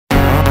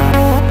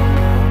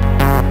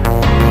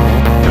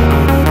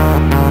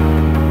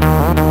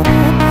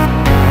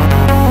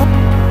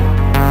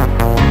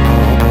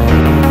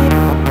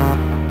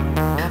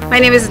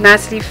name is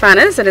Natalie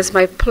Fannis, and it's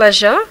my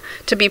pleasure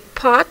to be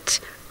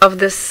part of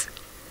this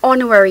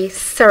honorary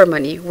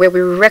ceremony where we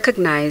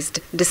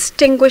recognized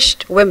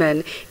distinguished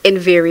women in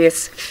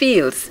various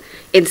fields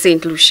in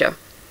St. Lucia.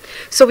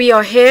 So we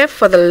are here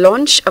for the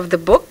launch of the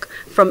book,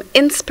 From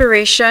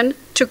Inspiration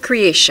to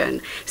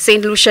Creation,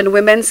 St. Lucian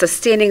Women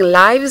Sustaining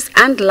Lives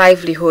and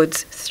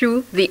Livelihoods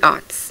Through the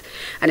Arts.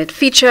 And it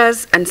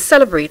features and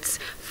celebrates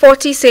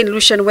 40 St.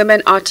 Lucian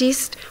women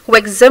artists who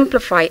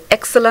exemplify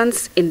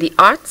excellence in the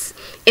arts,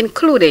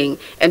 including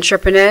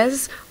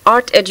entrepreneurs,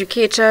 art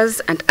educators,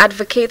 and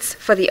advocates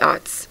for the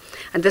arts.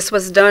 And this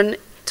was done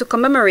to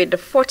commemorate the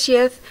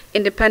 40th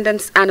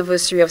independence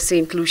anniversary of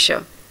St.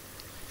 Lucia.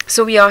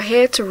 So we are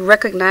here to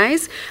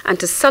recognize and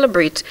to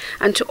celebrate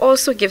and to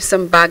also give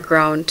some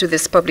background to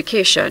this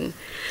publication.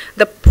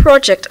 The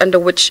project under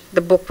which the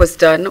book was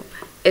done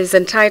is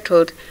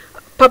entitled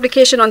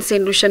Publication on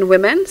St. Lucian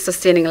Women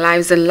Sustaining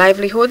Lives and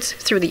Livelihoods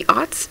Through the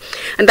Arts,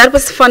 and that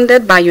was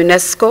funded by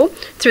UNESCO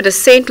through the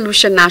St.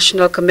 Lucian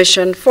National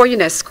Commission for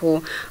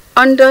UNESCO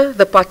under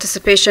the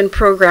Participation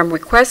Program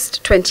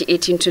Request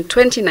 2018 to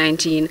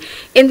 2019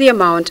 in the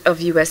amount of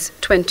US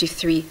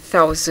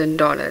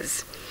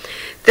 $23,000.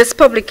 This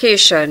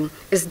publication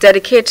is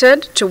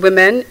dedicated to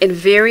women in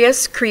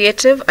various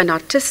creative and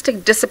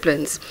artistic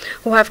disciplines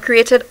who have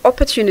created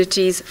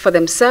opportunities for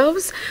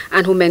themselves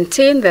and who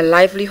maintain their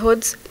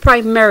livelihoods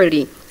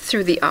primarily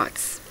through the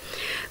arts.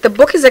 The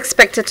book is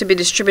expected to be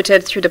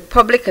distributed through the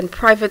public and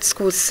private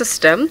school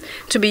system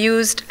to be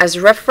used as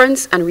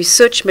reference and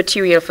research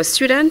material for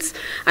students,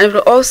 and it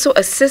will also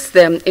assist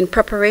them in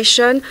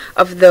preparation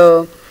of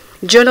the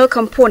journal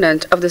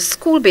component of the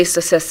school-based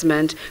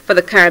assessment for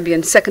the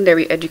Caribbean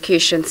Secondary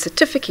Education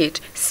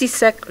Certificate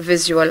CSEC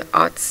Visual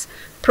Arts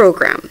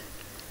Program.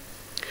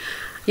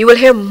 You will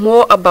hear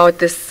more about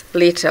this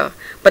later,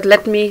 but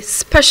let me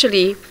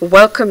specially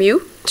welcome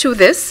you to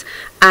this,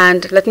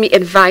 and let me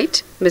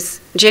invite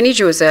Ms. Jenny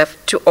Joseph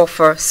to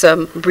offer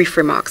some brief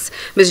remarks.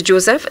 Ms.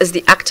 Joseph is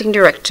the Acting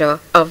Director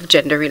of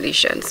Gender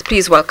Relations.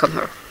 Please welcome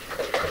her.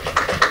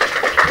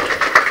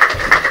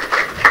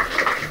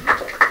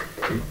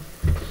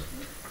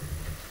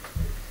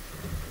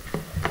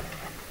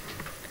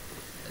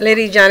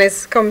 Lady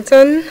Janice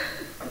Compton,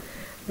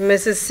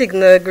 Mrs.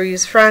 Signa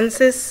Greaves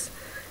Francis,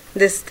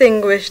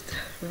 distinguished,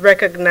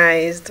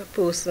 recognized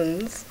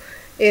persons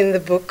in the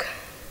book.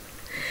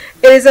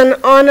 It is an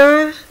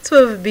honor to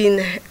have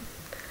been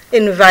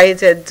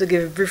invited to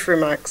give brief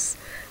remarks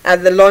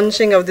at the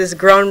launching of this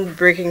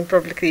groundbreaking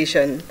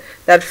publication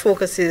that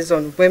focuses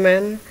on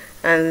women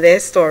and their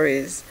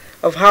stories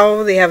of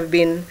how they have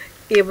been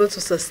able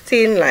to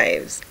sustain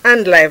lives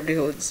and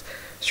livelihoods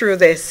through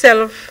their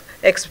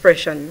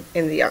self-expression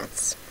in the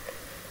arts.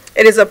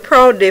 It is a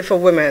proud day for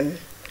women,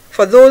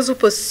 for those who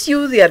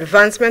pursue the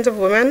advancement of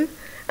women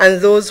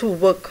and those who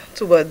work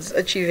towards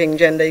achieving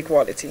gender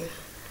equality.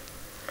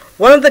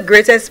 One of the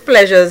greatest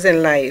pleasures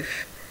in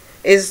life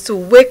is to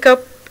wake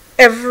up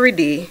every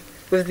day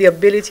with the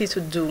ability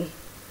to do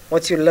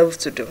what you love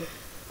to do.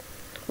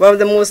 One of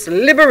the most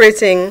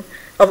liberating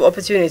of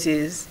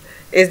opportunities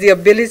is the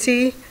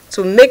ability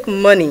to make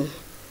money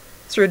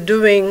through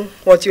doing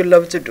what you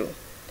love to do.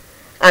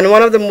 And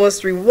one of the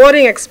most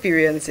rewarding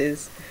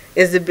experiences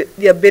is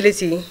the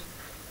ability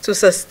to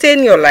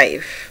sustain your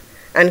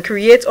life and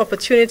create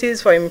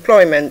opportunities for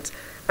employment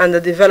and the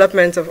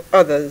development of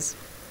others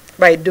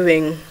by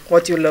doing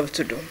what you love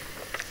to do.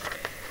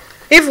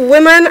 If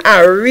women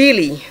are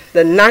really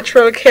the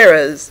natural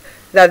carers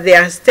that they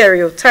are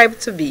stereotyped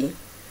to be,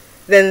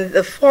 then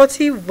the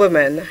 40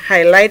 women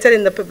highlighted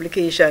in the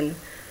publication,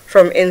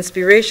 From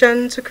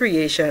Inspiration to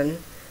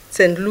Creation,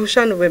 St.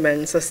 Lucian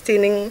Women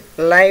Sustaining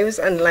Lives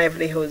and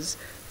Livelihoods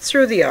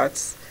Through the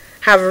Arts,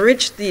 have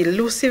reached the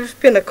elusive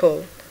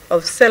pinnacle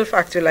of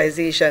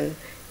self-actualization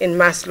in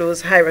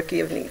Maslow's hierarchy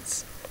of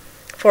needs.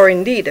 For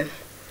indeed,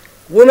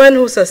 women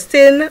who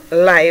sustain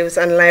lives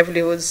and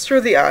livelihoods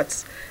through the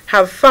arts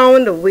have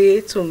found a way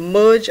to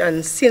merge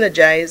and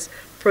synergize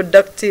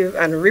productive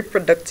and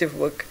reproductive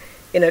work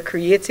in a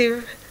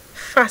creative,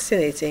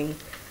 fascinating,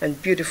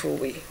 and beautiful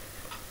way.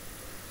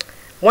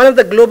 One of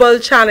the global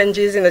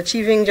challenges in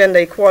achieving gender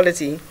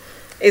equality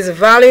is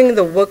valuing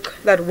the work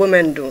that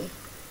women do,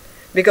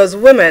 because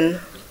women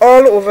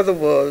all over the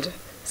world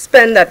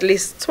spend at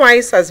least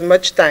twice as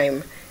much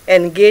time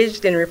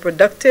engaged in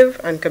reproductive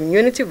and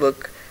community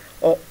work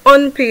or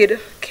unpaid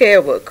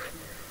care work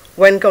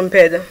when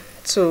compared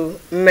to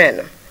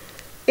men.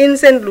 In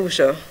St.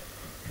 Lucia,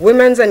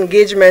 women's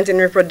engagement in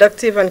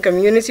reproductive and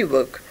community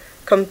work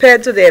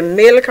compared to their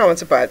male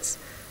counterparts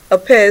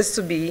appears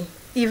to be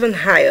even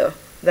higher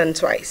than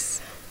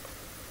twice.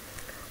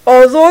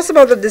 Although some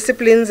of the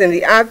disciplines in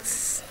the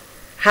arts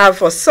have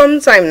for some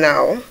time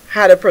now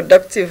had a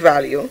productive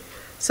value,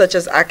 such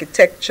as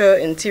architecture,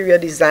 interior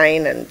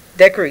design, and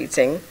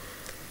decorating,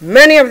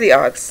 many of the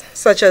arts,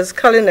 such as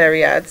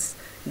culinary arts,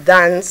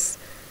 dance,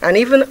 and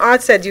even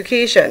arts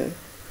education,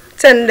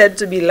 tended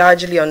to be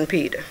largely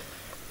unpaid.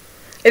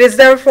 It is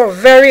therefore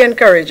very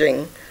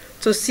encouraging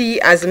to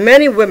see as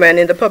many women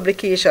in the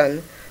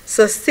publication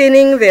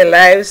sustaining their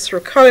lives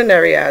through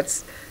culinary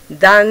arts,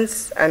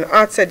 dance, and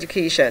arts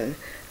education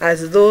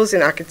as those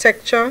in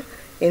architecture,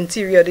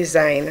 interior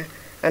design,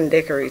 and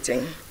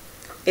decorating.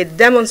 It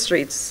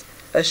demonstrates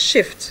a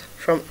shift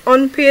from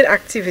unpaid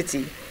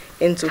activity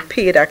into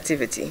paid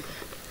activity.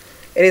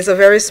 It is a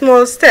very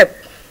small step,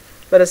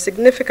 but a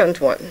significant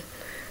one,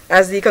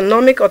 as the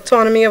economic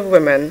autonomy of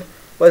women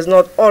was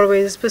not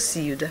always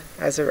perceived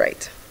as a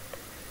right.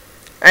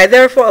 I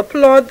therefore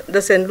applaud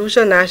the St.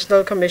 Lucia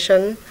National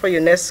Commission for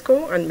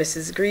UNESCO and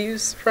Mrs.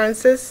 Greaves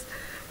Francis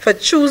for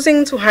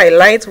choosing to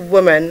highlight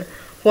women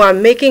who are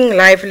making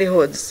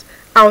livelihoods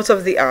out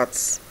of the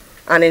arts,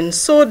 and in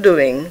so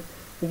doing,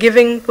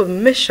 giving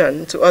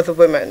permission to other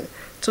women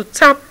to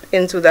tap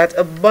into that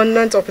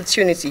abundant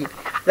opportunity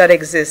that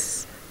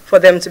exists for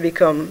them to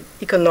become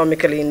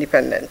economically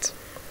independent.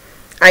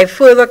 I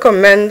further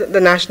commend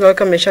the National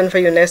Commission for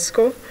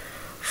UNESCO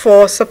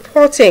for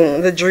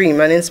supporting the dream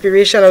and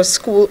inspiration of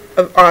School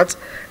of Art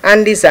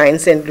and Design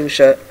St.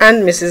 Lucia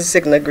and Mrs.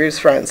 Signa Greaves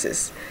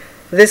Francis.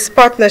 This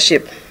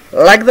partnership,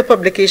 like the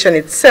publication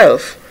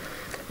itself,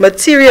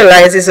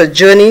 materializes a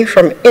journey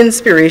from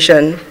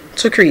inspiration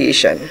to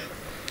creation.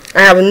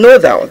 I have no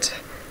doubt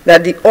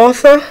that the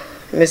author,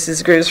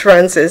 Mrs. Greaves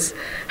Francis,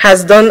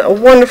 has done a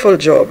wonderful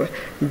job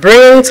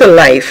bringing to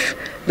life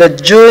the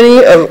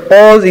journey of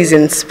all these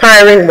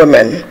inspiring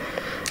women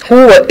who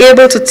were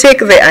able to take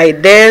their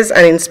ideas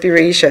and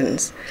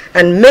inspirations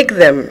and make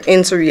them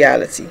into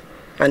reality,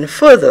 and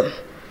further,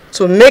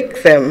 to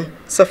make them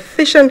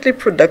sufficiently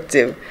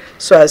productive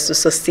so as to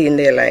sustain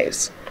their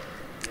lives.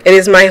 It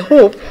is my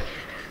hope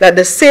that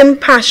the same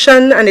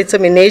passion and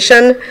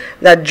determination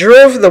that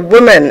drove the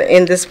women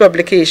in this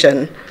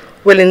publication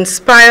will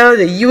inspire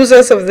the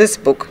users of this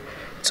book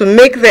to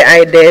make their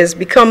ideas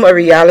become a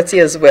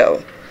reality as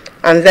well.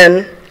 And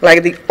then,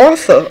 like the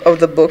author of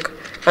the book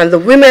and the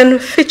women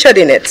featured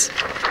in it,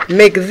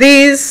 make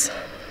these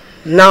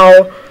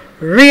now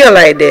real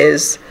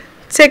ideas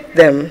take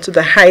them to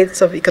the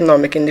heights of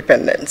economic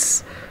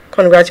independence.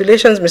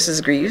 Congratulations,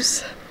 Mrs.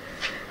 Greaves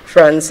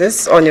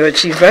Francis, on your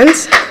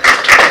achievements.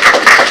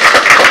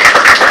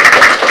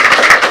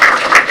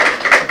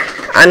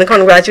 And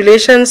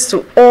congratulations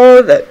to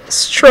all the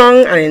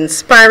strong and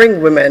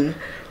inspiring women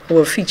who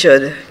were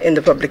featured in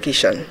the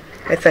publication.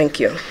 I thank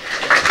you.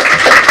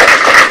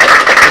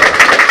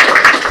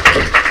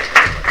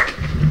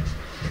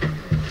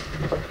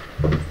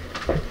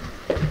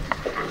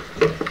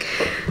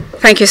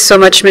 Thank you so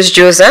much, Ms.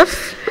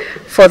 Joseph,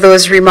 for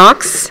those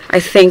remarks.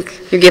 I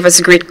think you gave us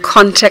great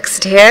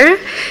context here.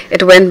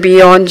 It went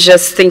beyond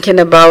just thinking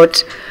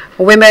about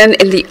women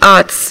in the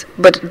arts,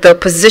 but the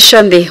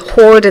position they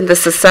hold in the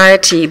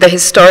society, the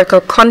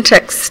historical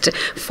context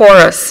for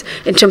us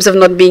in terms of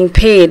not being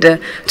paid,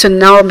 to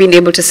now being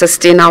able to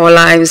sustain our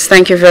lives.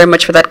 Thank you very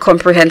much for that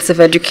comprehensive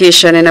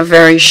education in a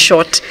very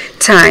short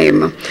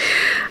time.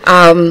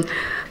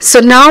 So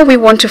now we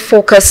want to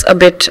focus a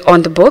bit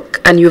on the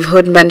book, and you've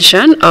heard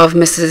mention of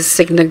Mrs.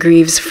 Signa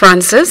Greaves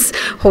Francis,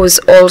 who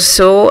is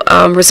also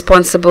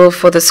responsible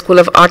for the School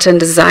of Art and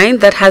Design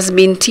that has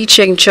been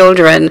teaching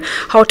children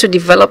how to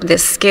develop their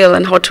skill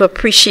and how to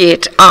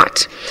appreciate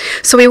art.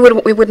 So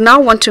we would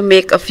now want to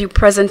make a few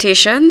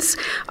presentations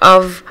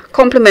of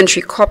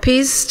complimentary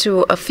copies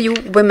to a few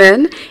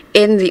women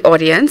in the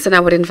audience, and I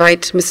would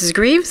invite Mrs.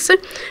 Greaves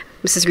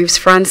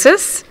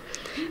Francis.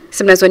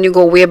 Sometimes when you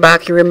go way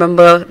back, you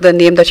remember the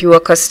name that you were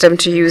accustomed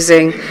to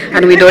using,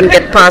 and we don't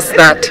get past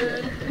that.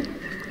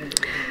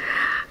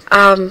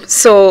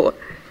 So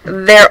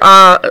there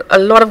are a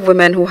lot of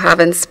women who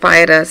have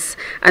inspired us,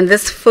 and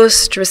this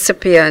first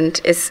recipient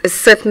is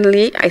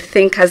certainly, I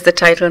think, has the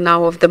title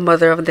now of the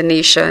Mother of the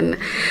Nation.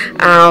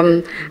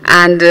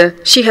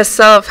 She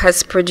herself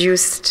has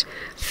produced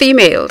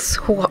females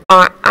who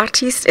are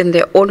artists in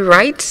their own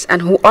right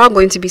and who are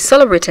going to be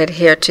celebrated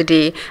here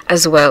today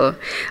as well.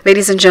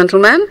 Ladies and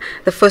gentlemen,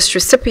 the first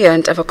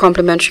recipient of a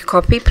complimentary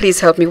copy,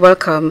 please help me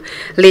welcome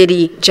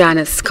Lady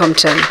Janice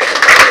Compton.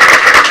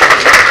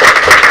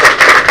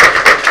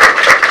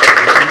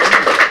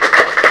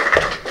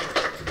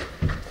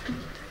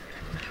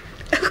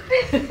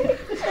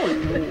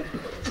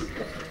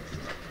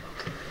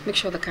 Make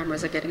sure the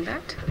cameras are getting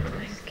that.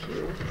 Thank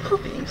you. Oh,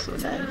 being so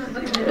nice.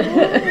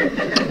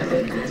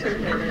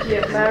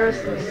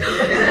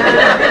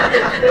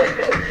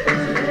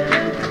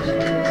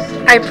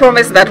 I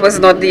promise that was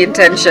not the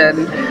intention.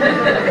 Anybody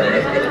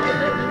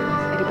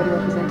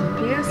representing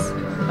PS?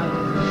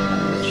 I'm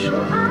not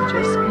sure.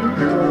 Just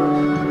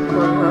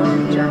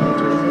Janet,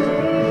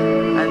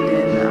 and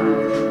then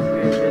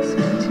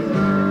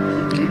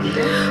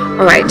okay.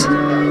 All right.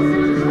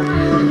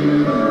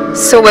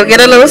 So we'll get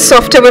a little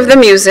softer with the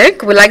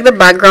music. We like the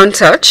background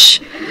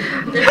touch.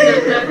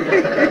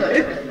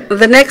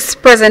 The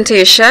next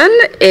presentation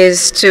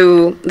is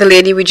to the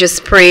lady we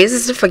just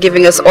praised for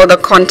giving us all the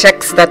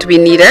context that we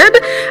needed,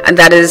 and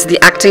that is the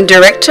Acting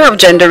Director of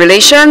Gender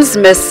Relations,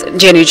 Miss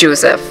Jenny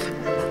Joseph.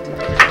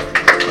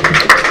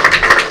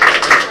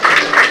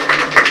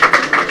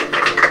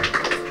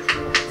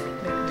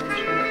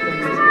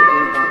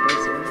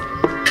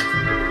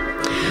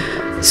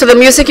 So the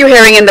music you're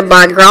hearing in the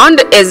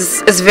background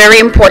is very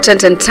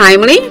important and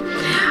timely.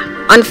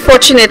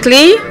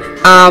 Unfortunately,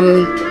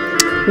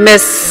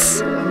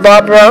 Miss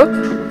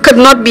Barbara could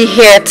not be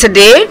here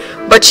today,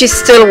 but she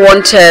still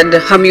wanted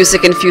her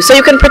music infused. So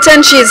you can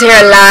pretend she is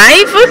here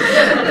live,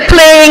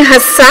 playing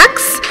her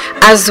sax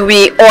as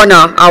we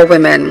honor our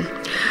women.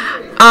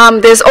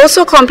 There's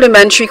also a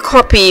complimentary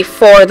copy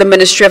for the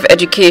Ministry of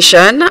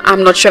Education.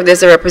 I'm not sure if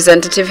there's a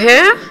representative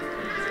here.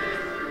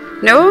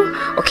 No?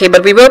 Okay,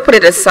 but we will put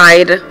it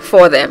aside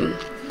for them.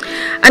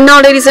 And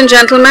now, ladies and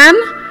gentlemen,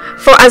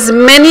 for as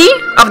many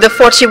of the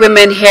 40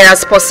 women here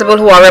as possible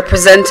who are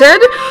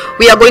represented,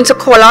 we are going to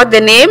call out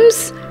their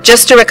names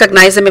just to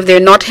recognize them if they're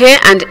not here,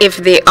 and if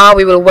they are,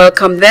 we will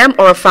welcome them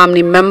or a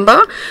family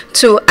member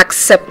to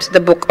accept the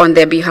book on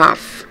their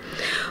behalf.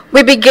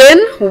 We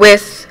begin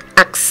with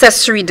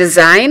accessory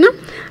design,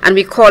 and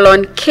we call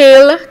on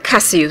Kale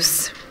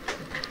Cassius.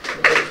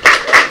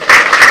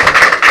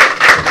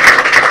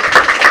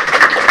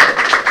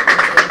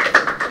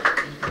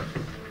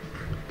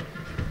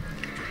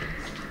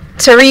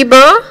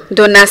 Tariba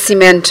do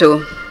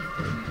Nascimento.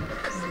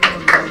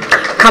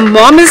 Her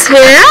mom is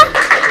here,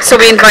 so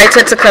we invite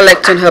her to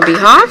collect on her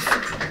behalf.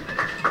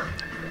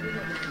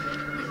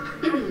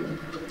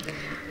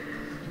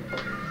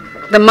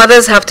 The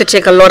mothers have to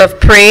take a lot of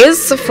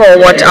praise for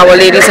what our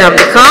ladies have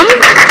become.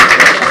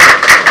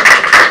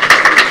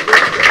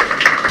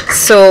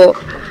 So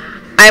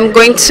I'm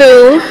going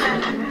to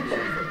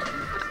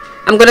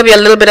be a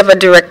little bit of a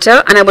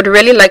director, and I would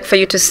really like for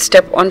you to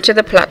step onto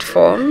the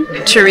platform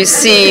to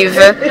receive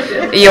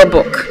your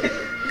book.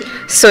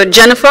 So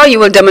Jennifer, you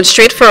will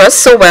demonstrate for us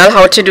so well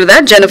how to do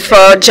that.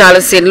 Jennifer Jala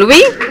St.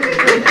 Louis.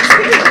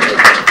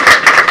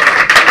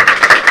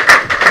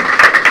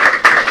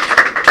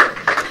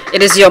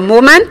 It is your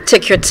moment.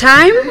 Take your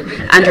time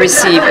and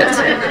receive it.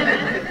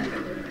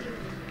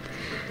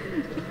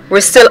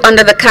 We're still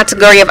under the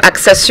category of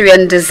accessory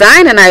and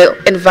design, and I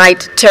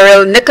invite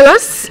Terrell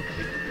Nicholas.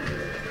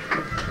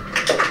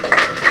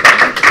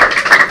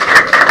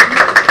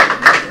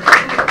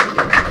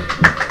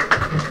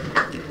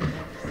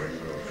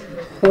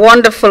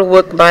 Wonderful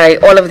work by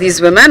all of these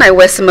women. I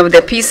wear some of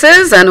their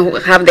pieces and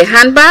have their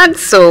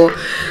handbags, so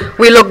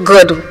we look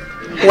good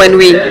when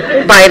we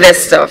buy their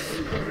stuff.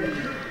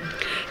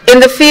 In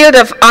the field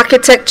of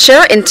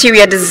architecture,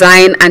 interior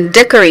design, and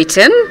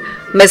decorating,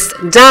 Miss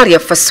Dalia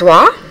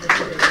Fassois.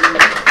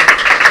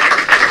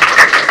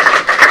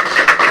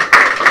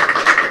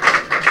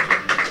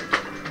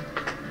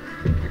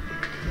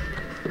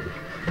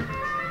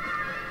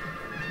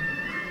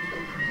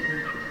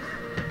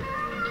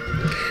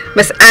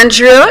 Miss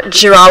Andrea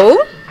Girau.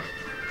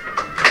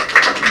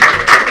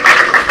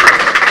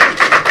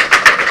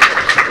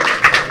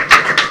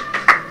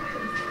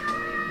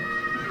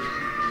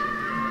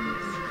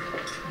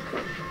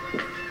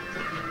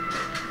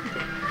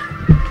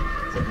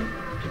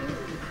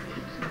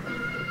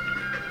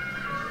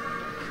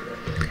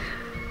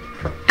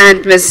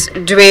 And Miss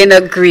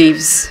Dwayna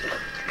Greaves.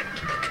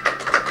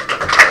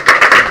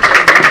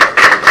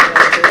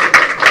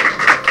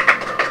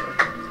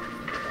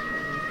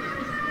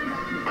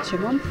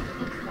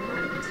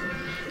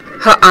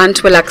 Her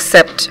aunt will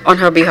accept on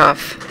her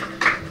behalf.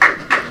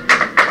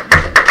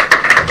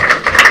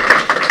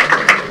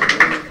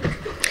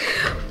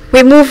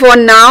 We move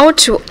on now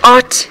to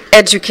art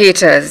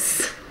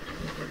educators.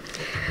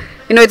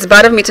 You know, it's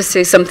bad of me to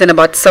say something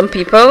about some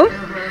people,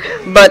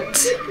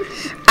 but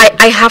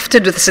I have to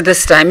do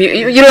this time.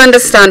 You'll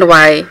understand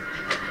why.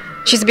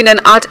 She's been an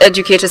art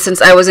educator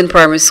since I was in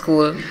primary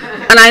school.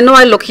 And I know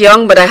I look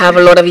young, but I have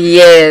a lot of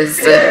years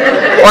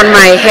on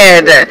my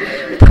head.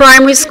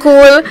 Primary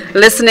school,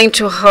 listening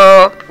to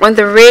her on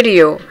the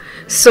radio.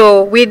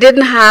 So we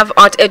didn't have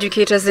art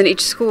educators in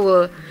each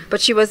school,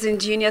 but she was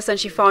ingenious and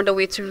she found a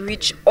way to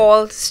reach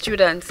all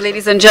students.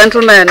 Ladies and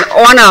gentlemen,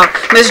 honor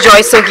Miss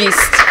Joyce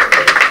Auguste.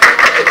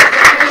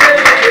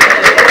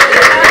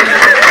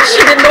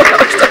 She didn't know what I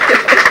was talking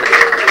about.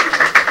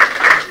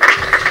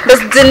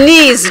 Miss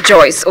Denise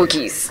Joyce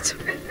Auguste.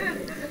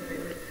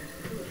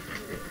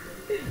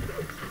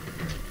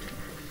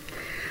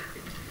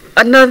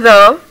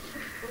 Another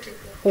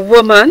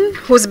woman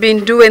who's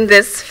been doing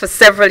this for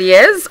several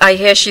years. I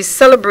hear she's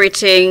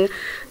celebrating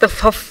her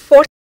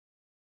 40th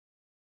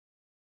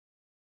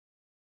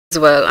as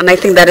well, and I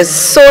think that is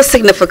so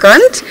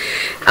significant.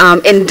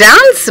 In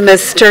dance,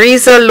 Miss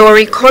Teresa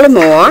Laurie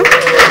Collymore.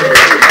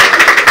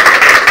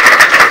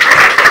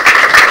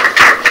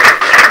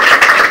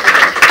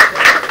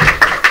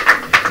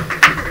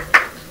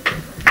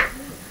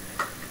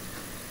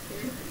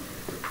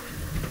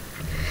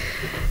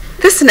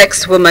 This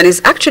next woman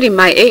is actually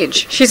my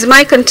age. She's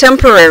my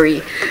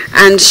contemporary,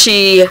 and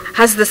she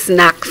has this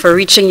knack for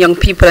reaching young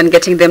people and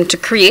getting them to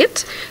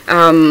create.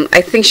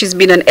 I think she's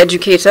been an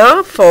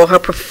educator for her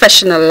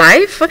professional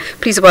life.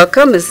 Please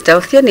welcome Ms.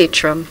 Delphia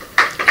Natrum.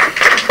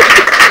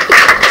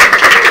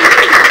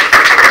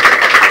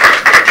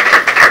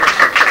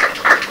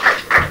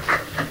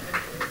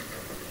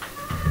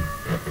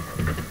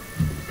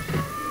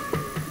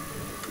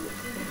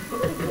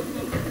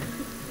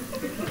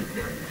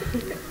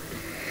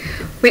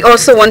 We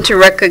also want to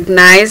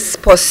recognize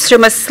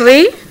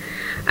posthumously,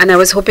 and I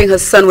was hoping her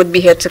son would be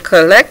here to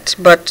collect,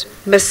 but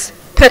Miss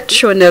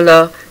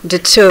Petronilla de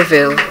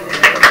Turville,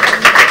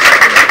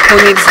 who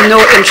needs no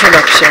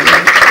introduction.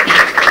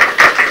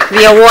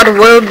 The award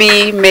will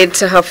be made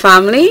to her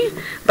family,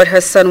 but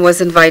her son was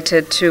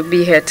invited to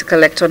be here to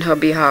collect on her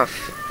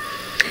behalf.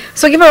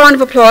 So give a round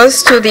of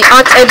applause to the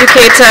art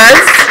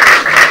educators,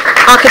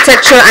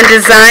 architecture and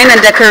design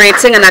and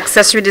decorating and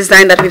accessory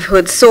design that we've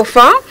heard so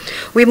far.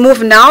 We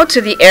move now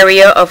to the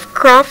area of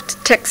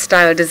craft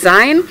textile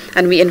design,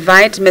 and we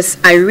invite Miss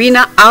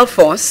Irina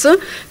Alphonse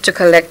to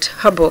collect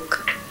her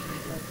book.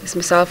 Is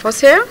Miss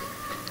Alphonse here?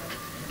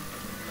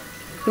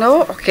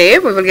 No? Okay,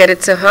 we will get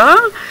it to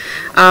her.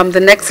 The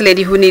next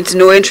lady who needs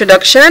no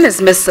introduction is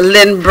Miss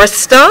Lynn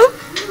Bristol.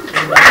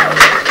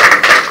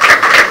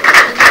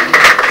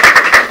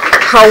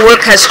 Her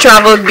work has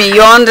traveled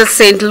beyond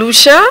St.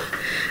 Lucia,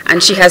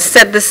 and she has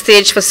set the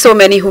stage for so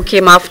many who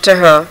came after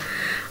her.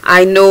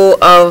 I know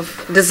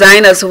of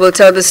designers who will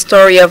tell the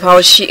story of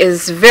how she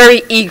is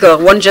very eager,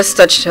 one just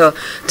touched her,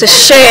 to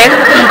share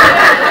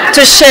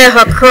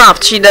her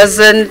craft. She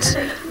doesn't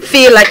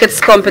feel like it's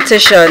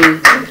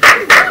competition.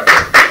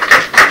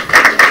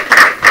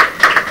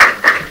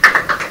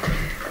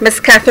 Miss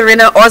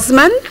Katharina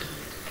Osman,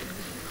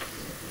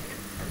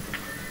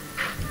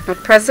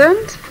 not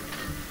present.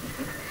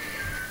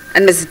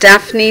 And Miss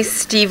Daphne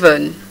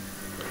Stephen.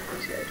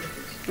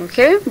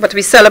 Okay, but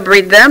we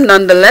celebrate them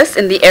nonetheless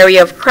in the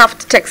area of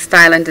craft,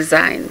 textile, and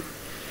design.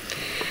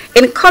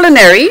 In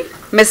culinary,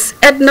 Miss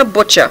Edna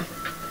Butcher.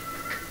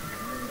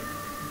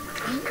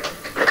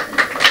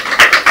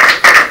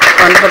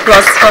 Round of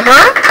applause for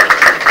her.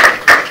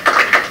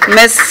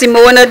 Miss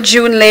Simona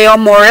June Leo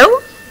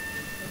Morrill.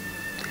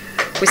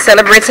 We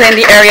celebrate her in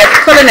the area of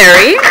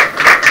culinary.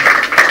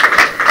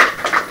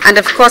 And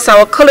of course,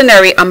 our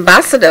culinary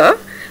ambassador,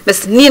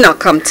 Miss Nina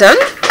Compton,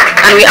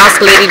 and we ask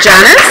Lady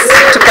Janice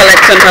to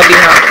collect on her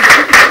behalf.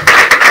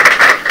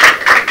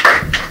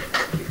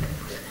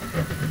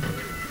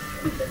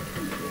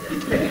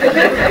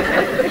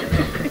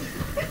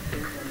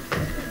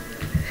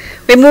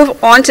 We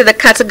move on to the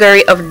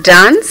category of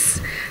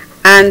dance,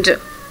 and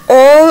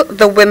all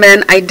the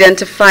women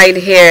identified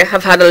here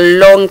have had a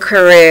long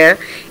career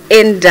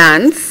in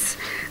dance.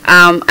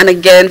 And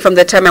again, from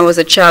the time I was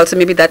a child, so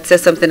maybe that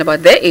says something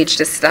about their age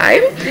this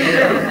time.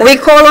 We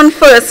call on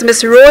first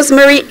Miss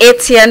Rosemary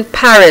Etienne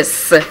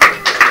Paris from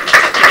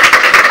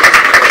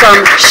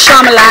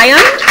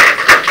Shamalayan.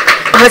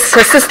 Her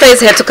sister is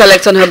here to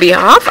collect on her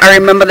behalf. I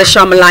remember the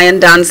Shamalayan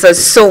dancers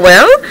so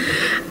well.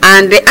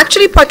 And they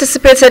actually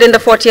participated in the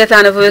 40th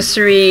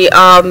anniversary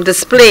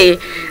display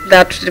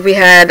that we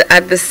had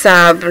at the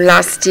SAB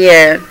last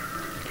year.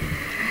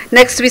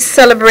 Next, we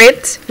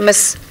celebrate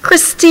Miss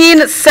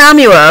Christine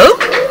Samuel.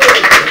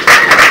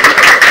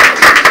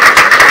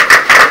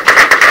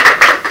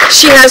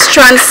 She has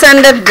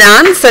transcended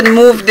dance and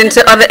moved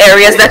into other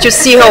areas that you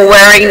see her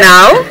wearing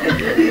now.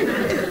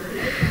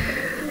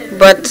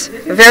 But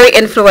very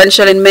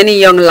influential in many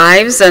young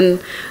lives, and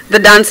the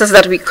dancers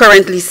that we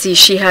currently see,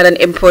 she had an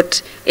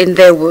input in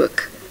their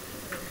work.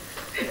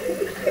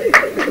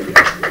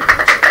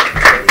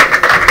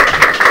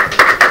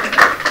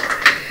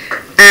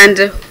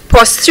 And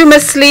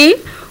posthumously,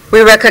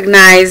 we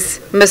recognize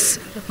Miss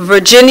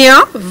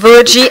Virginia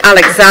Virgie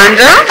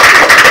Alexander,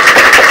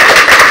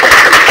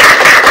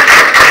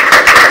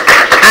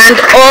 and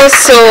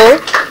also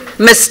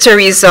Miss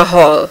Teresa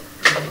Hall.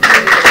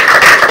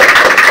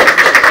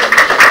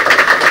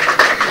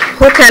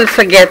 Who can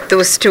forget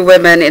those two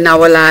women in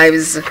our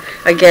lives,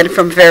 again,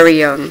 from very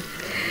young?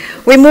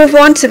 We move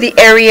on to the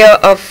area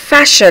of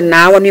fashion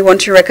now, and we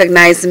want to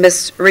recognize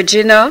Miss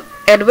Regina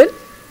Edward?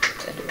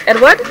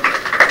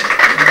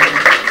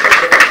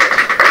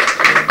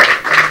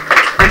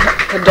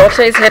 Her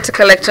daughter is here to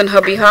collect on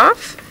her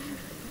behalf.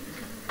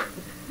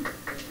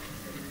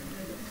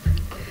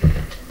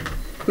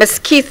 Miss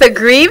Keitha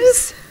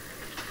Greaves.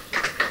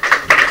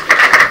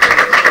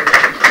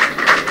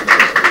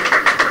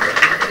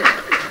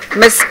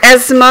 Miss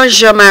Esma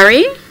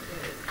Jamari.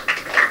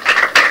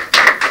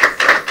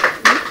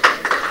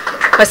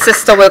 Her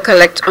sister will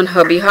collect on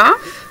her behalf.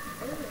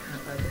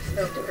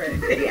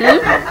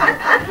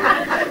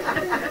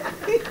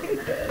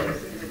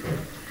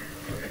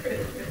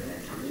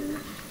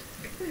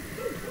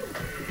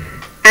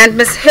 And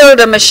Miss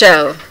Hilda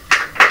Michelle.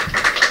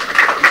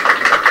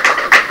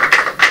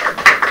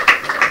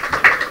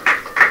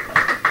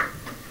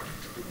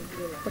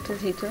 What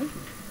is he doing?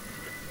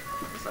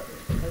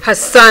 Her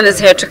son is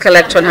here to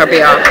collect on her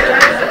behalf,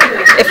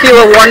 if you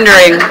were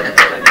wondering.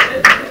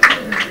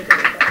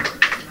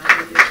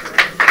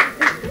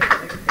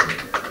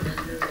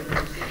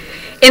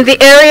 In the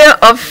area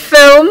of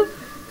film,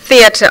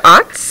 theater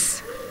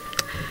arts,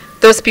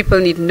 those people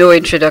need no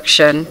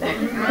introduction.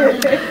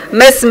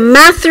 Miss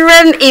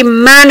Mathurin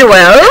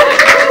Emmanuel,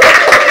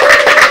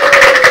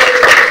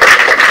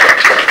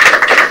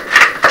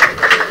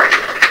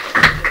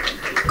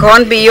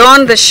 gone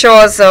beyond the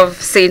shores of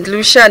St.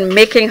 Lucia and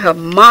making her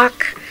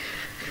mark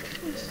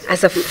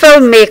as a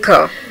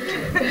filmmaker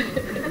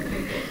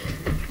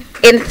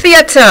In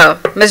theater,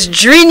 Miss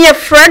Drinia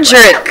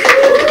Frederick.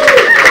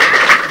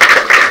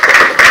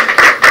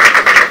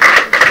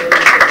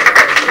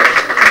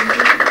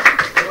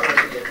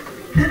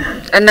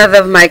 Another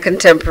of my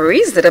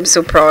contemporaries that I'm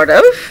so proud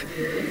of.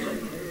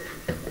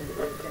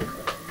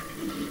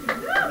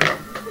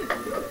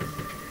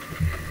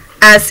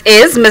 As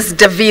is Miss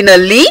Davina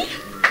Lee.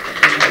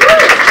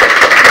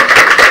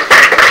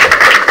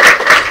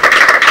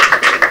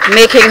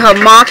 Making her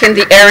mark in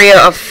the area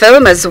of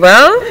film as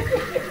well.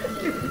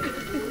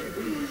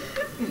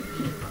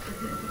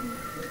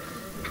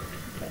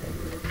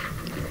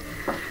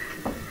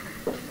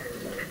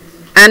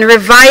 And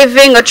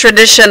reviving a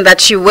tradition that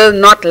she will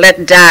not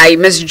let die,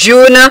 Miss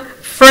June King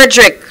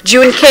Frederick.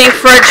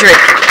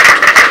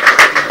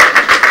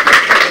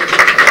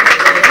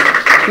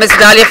 Miss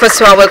Dahlia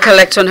Faswa will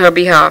collect on her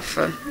behalf.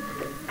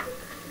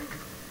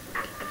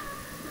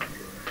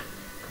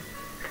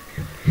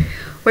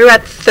 We're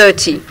at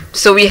 30,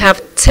 so we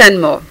have 10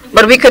 more.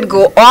 But we could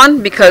go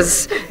on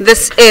because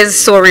this is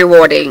so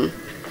rewarding.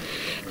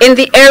 In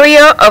the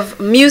area of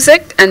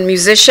music and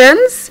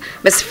musicians,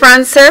 Miss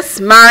Frances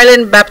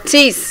Marilyn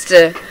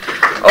Baptiste.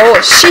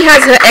 Oh, she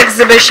has her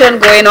exhibition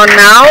going on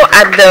now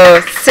at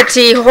the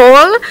City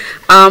Hall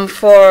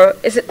for,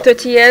 is it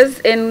 30 years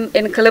in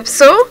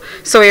Calypso?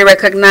 So we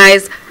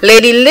recognize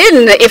Lady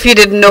Lynn, if you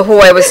didn't know who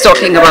I was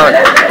talking about.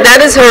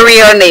 That is her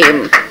real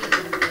name.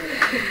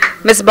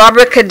 Miss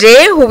Barbara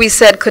Cadet, who we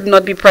said could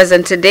not be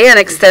present today and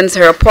extends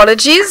her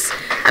apologies.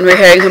 And we're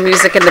hearing her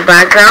music in the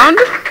background.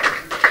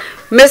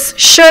 Miss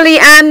Shirley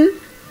Ann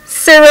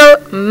Cyril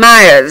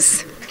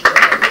Myers.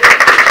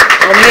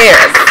 Or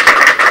Myers.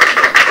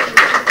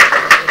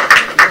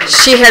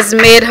 She has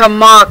made her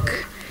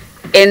mark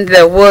in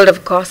the world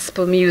of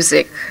gospel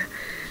music.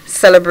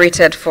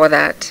 Celebrated for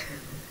that.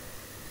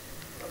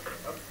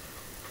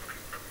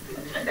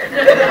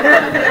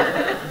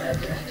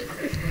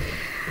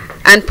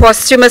 And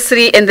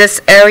posthumously in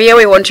this area,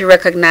 we want to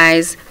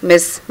recognize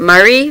Miss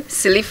Marie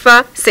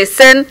Silifa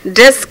Sesen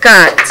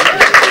Descartes.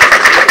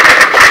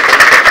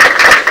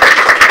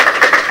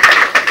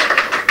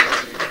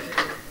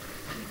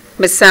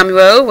 Mrs.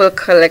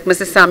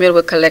 Samuel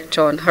will collect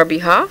on her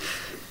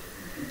behalf.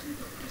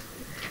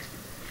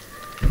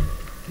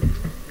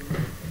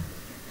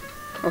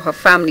 Or her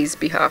family's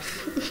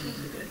behalf.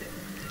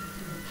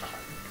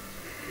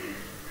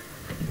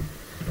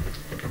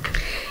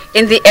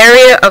 In the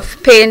area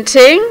of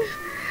painting,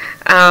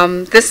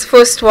 this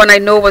first one I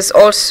know was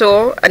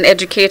also an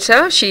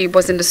educator. She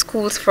was in the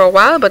schools for a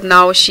while, but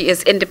now she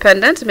is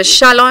independent. Ms.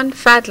 Shalon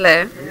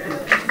Fadler.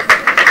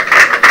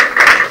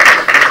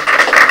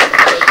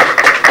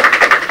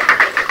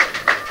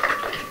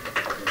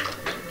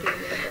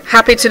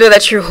 Happy to know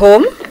that you're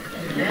home.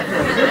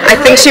 I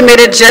think she made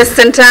it just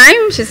in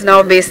time. She's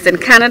now based in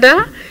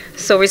Canada.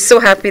 So we're so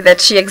happy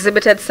that she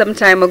exhibited some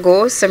time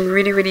ago some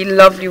really, really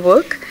lovely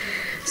work.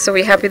 So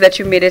we're happy that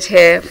you made it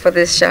here for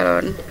this,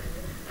 Sharon.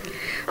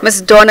 Miss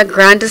Donna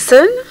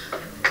Grandison.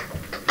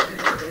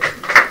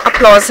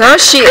 Applause her.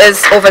 She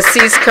is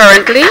overseas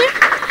currently.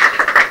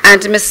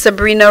 And Miss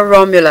Sabrina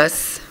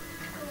Romulus.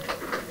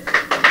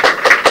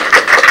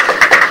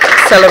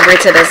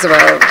 Celebrated as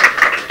well.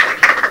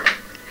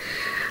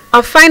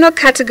 Our final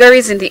category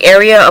is in the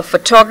area of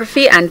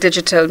photography and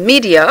digital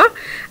media.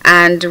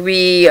 And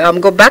we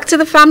go back to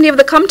the family of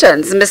the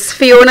Comptons, Miss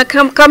Fiona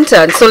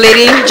Compton. So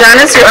Lady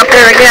Janice, you're up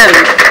there again.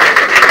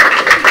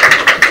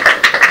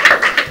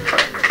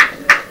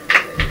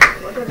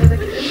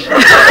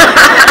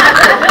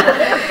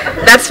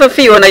 That's for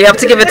Fiona. You have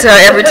to give it to her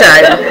every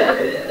time.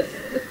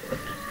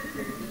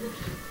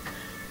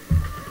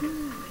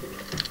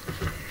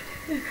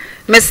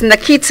 Miss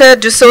Nikita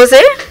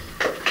Dusoze.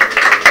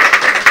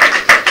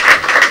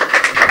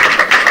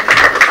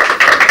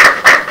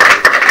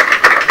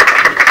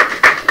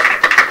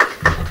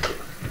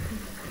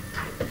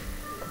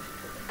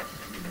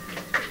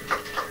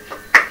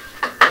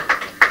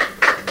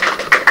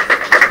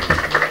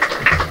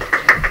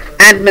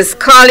 And Miss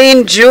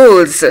Colleen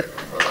Jules.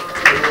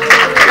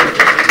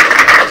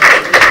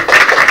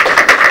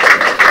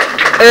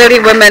 Early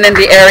women in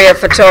the area of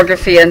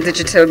photography and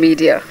digital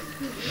media.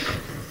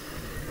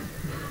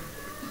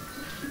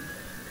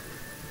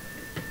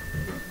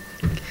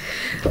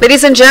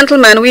 Ladies and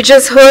gentlemen, we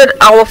just heard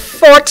our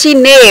 40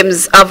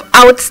 names of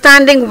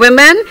outstanding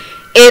women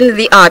in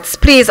the arts.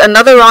 Please,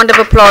 another round of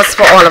applause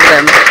for all of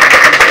them.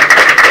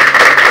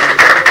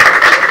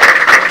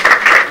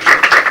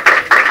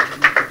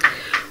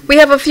 We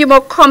have a few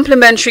more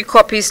complimentary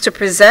copies to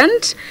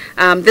present,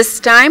 this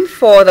time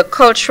for the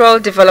Cultural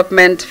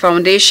Development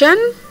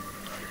Foundation.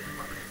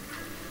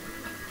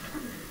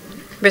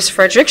 Ms.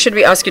 Frederick, should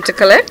we ask you to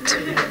collect?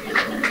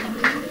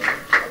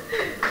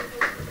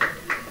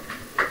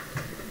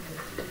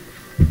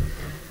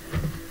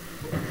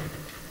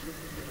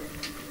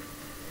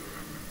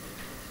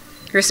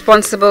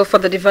 Responsible for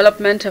the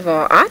development of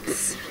our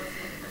arts.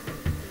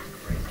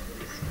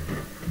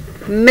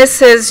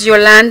 Mrs.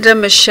 Yolanda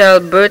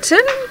Michelle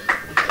Burton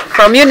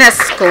from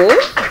UNESCO.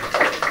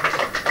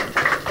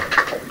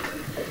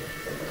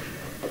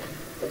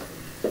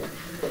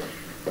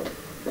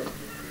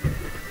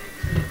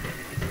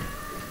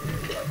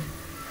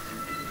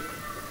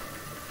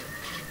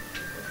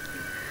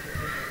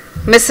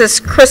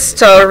 Mrs.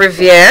 Crystal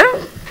Riviere,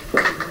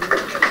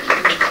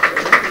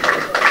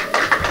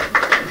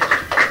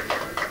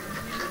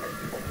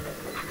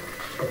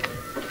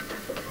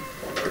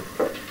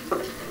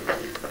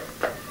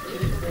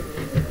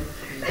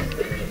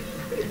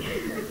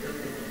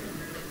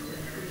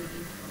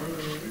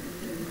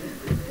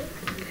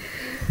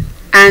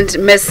 and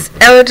Miss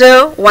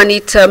Elder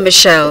Juanita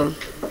Michelle.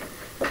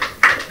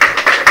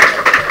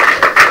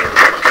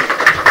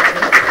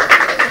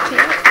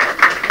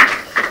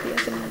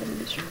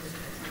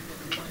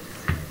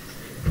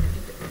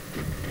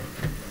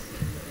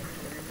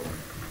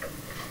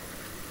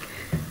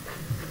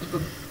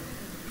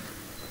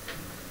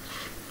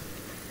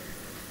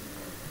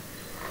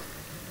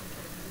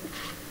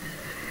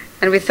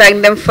 And we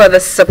thank them for the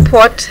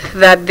support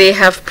that they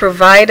have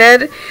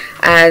provided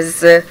as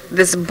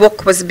this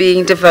book was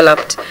being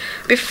developed.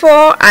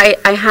 Before I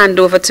hand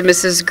over to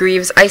Mrs.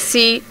 Greaves, I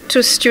see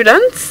two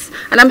students,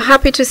 and I'm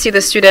happy to see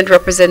the student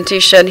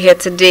representation here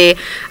today.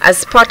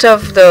 As part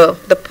of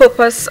the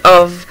purpose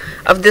of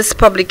this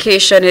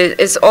publication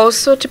is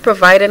also to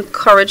provide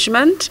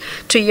encouragement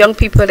to young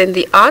people in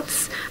the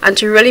arts and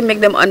to really make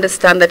them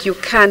understand that you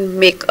can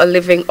make a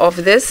living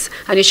of this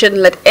and you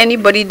shouldn't let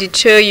anybody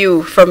deter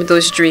you from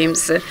those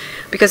dreams.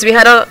 Because we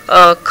had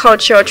a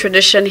culture or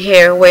tradition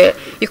here where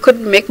you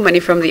couldn't make money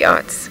from the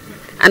arts.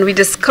 And we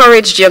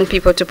discouraged young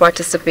people to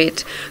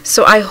participate.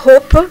 So I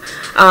hope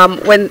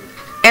when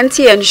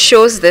NTN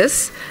shows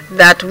this,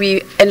 that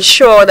we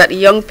ensure that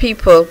young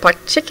people,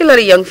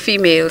 particularly young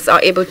females,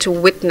 are able to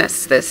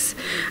witness this.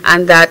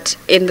 And that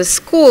in the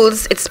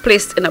schools, it's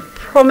placed in a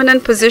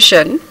prominent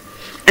position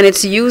and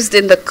it's used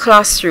in the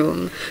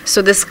classroom.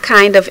 So this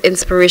kind of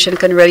inspiration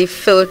can really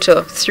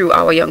filter through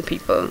our young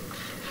people.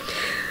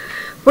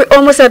 We're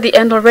almost at the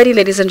end already,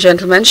 ladies and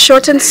gentlemen.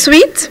 Short and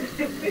sweet.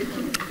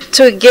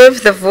 To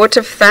give the vote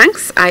of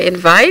thanks, I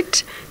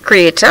invite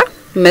creator,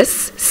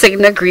 Miss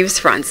Signa Greaves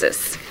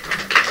Francis.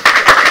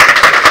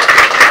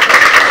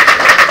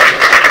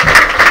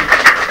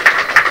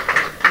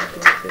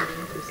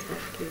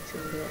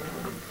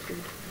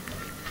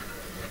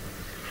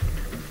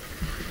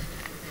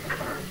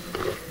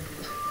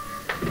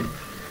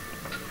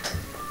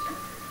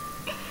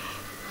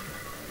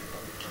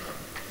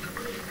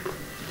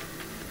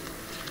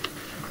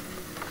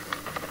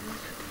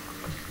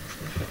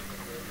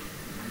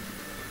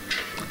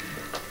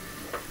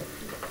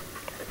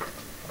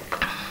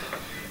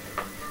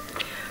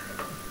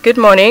 Good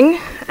morning,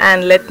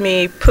 and let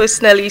me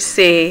personally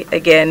say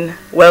again,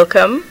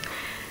 welcome,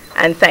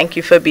 and thank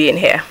you for being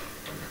here.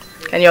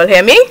 Can you all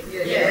hear me?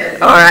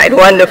 Yes. All right,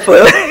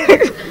 wonderful.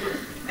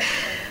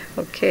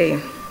 Okay.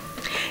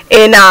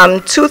 In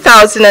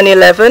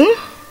 2011,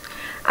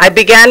 I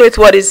began with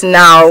what is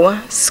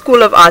now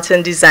School of Art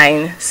and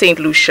Design, St.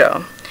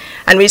 Lucia.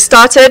 And we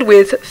started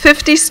with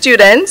 50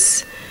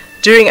 students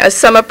during a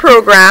summer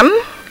program,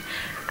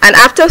 and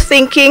after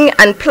thinking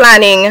and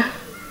planning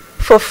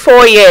for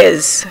 4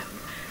 years,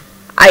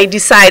 I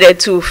decided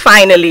to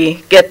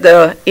finally get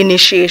the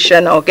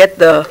initiation or get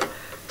the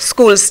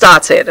school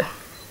started.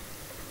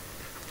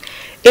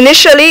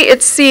 Initially,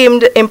 it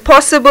seemed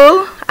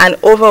impossible and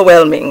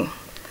overwhelming.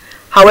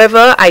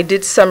 However, I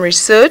did some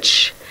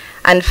research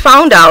and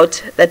found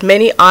out that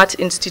many art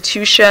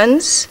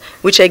institutions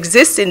which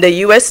exist in the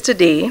US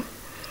today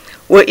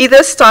were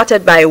either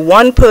started by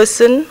one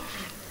person,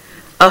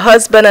 a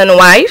husband and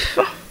wife,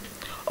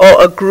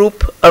 or a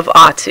group of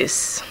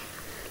artists.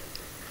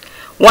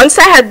 Once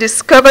I had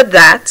discovered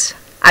that,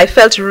 I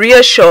felt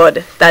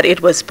reassured that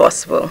it was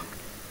possible.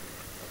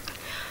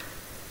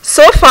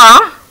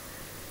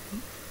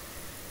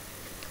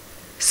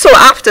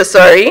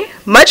 After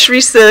much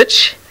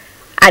research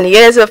and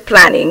years of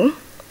planning,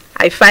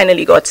 I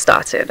finally got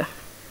started.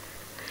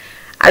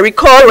 I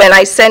recall when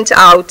I sent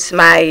out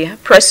my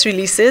press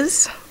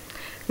releases,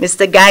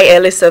 Mr. Guy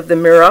Ellis of the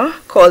Mirror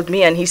called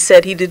me and he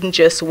said he didn't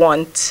just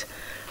want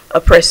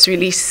a press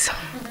release.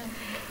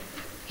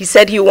 He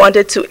said he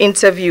wanted to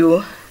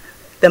interview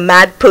the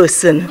mad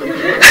person who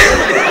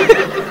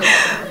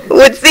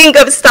would think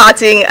of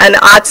starting an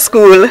art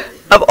school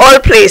of all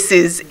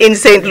places in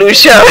St.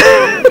 Lucia.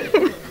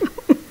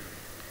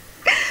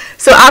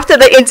 So after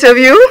the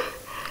interview,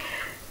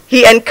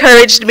 he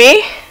encouraged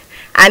me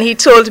and he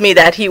told me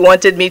that he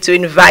wanted me to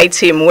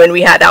invite him when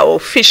we had our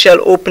official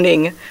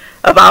opening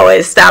of our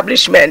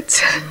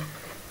establishment.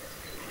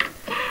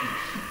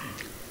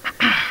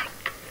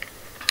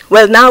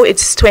 Well, now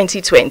it's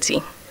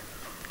 2020.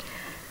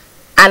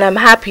 And I'm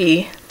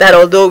happy that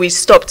although we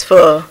stopped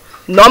for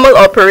normal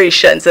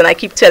operations, and I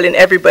keep telling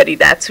everybody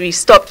that we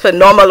stopped for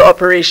normal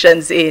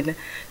operations in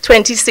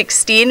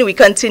 2016, we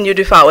continued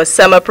with our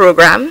summer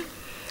program.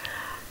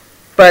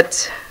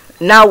 But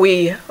now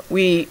we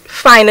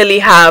finally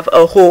have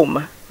a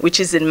home, which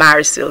is in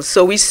Marisil.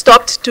 So we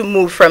stopped to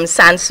move from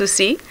Sans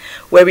Souci,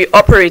 where we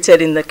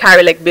operated in the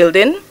Carolec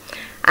building,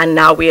 and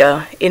now we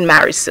are in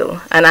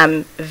Marisil. And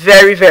I'm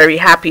very, very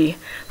happy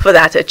for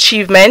that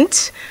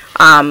achievement.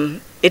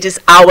 It is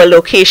our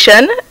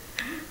location.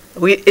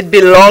 It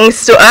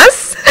belongs to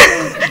us.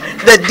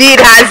 the deed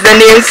has the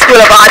name School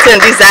of Art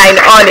and Design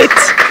on it.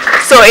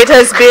 So it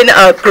has been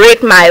a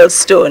great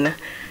milestone,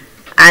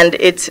 and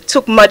it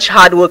took much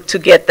hard work to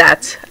get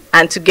that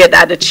and to get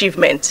that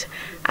achievement.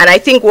 And I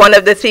think one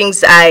of the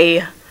things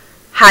I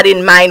had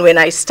in mind when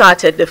I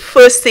started, the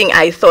first thing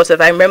I thought of,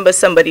 I remember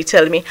somebody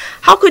telling me,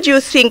 how could you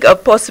think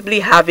of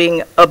possibly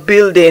having a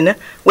building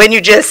when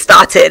you just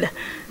started?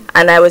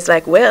 And I was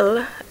like,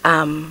 well,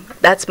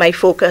 that's my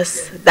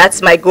focus,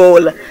 that's my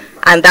goal,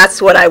 and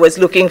that's what I was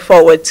looking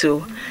forward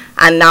to.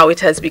 And now it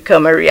has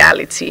become a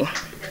reality.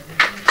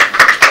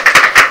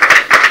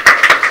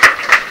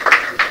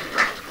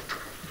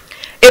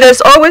 It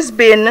has always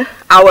been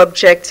our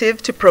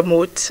objective to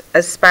promote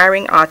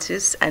aspiring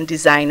artists and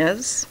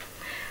designers,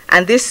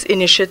 and this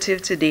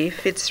initiative today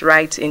fits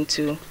right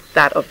into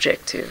that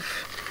objective.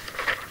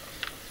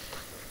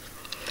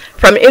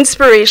 From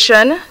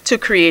inspiration to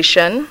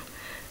creation,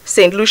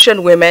 St.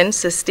 Lucian women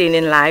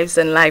sustaining lives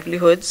and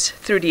livelihoods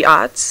through the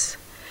arts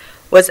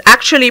was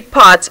actually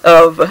part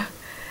of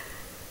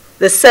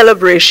the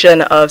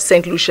celebration of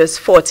St. Lucia's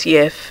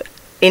 40th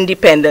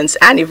independence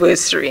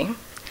anniversary.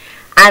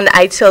 And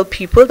I tell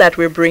people that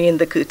we're bringing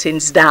the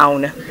curtains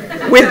down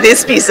with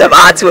this piece of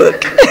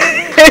artwork.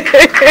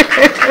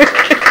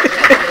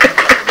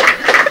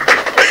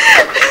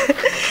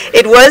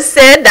 It was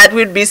said that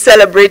we'd be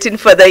celebrating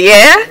for the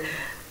year,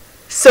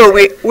 so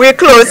we're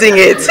closing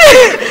it.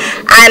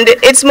 And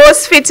it's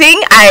most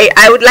fitting.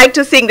 I would like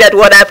to think that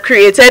what I've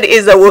created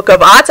is a work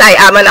of art. I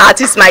am an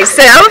artist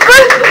myself.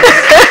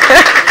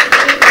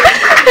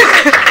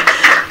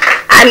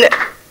 And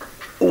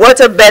what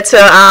a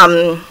better,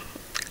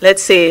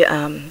 let's say,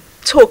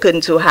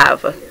 token to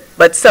have,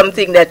 but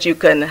something that you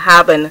can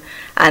have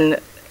and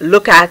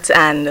look at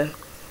and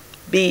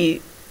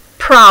be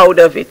proud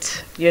of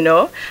it, you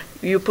know.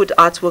 You put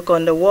artwork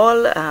on the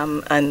wall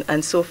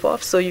and so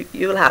forth, so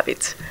you'll have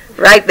it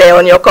right there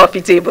on your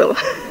coffee table.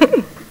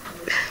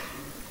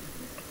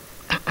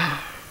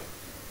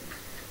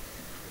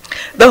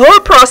 The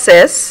whole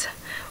process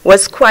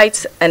was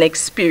quite an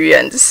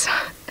experience.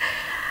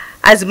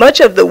 As much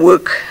of the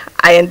work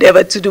I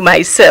endeavored to do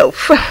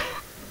myself,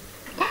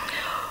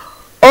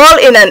 all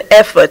in an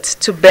effort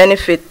to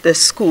benefit the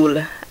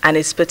school and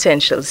its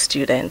potential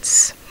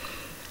students.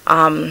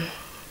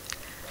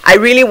 I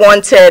really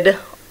wanted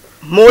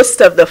most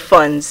of the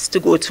funds to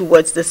go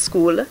towards the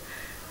school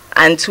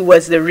and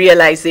towards the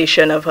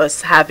realization of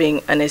us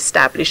having an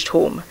established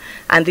home.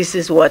 And this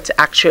is what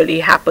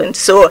actually happened.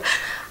 So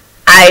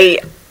I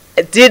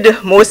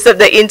did most of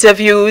the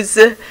interviews.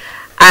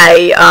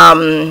 I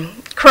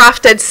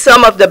crafted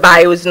some of the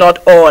bios, not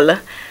all,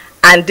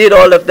 and did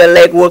all of the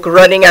legwork,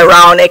 running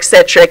around,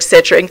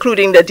 etc.,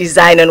 including the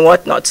design and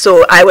whatnot.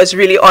 So I was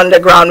really on the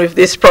ground with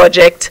this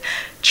project,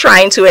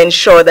 trying to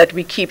ensure that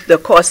we keep the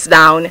costs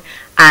down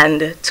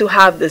and to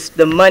have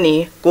the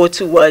money go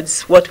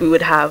towards what we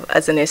would have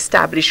as an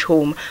established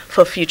home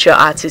for future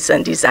artists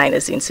and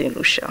designers in St.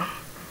 Lucia.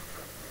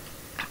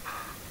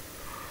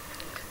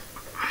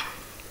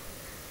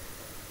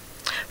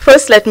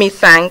 First, let me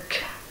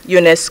thank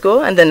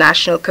UNESCO and the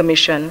National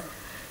Commission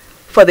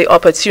for the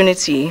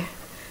opportunity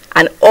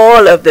and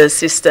all of the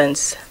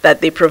assistance that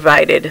they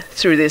provided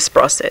through this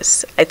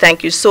process. I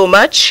thank you so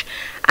much,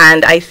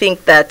 and I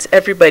think that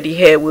everybody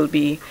here will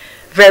be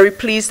very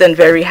pleased and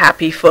very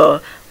happy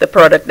for the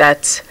product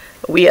that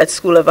we at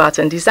School of Art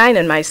and Design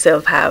and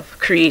myself have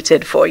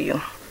created for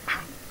you.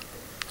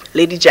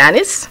 Lady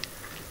Janice,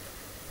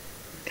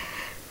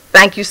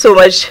 thank you so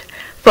much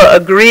for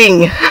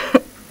agreeing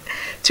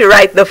to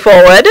write the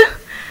foreword.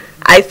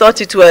 I thought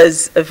it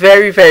was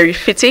very, very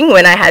fitting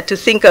when I had to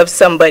think of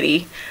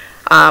somebody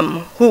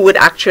who would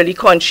actually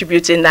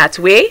contribute in that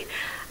way.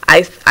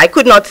 I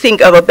could not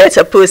think of a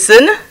better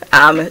person.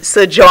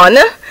 Sir John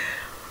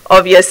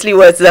obviously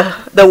was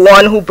the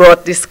one who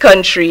brought this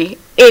country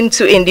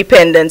into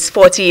independence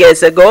 40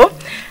 years ago,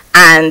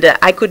 and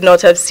I could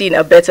not have seen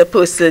a better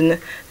person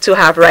to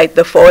have write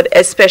the foreword,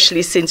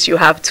 especially since you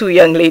have two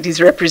young ladies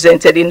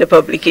represented in the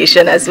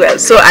publication as well.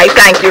 So I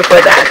thank you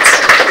for that.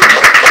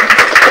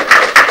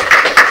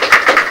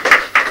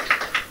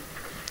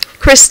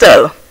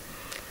 Crystal.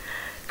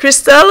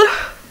 Crystal,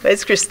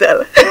 where's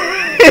Crystal?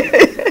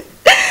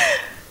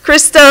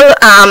 Crystal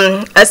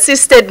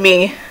assisted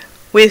me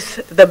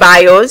with the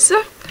bios,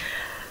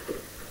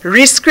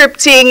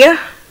 rescripting,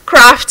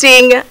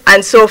 crafting,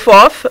 and so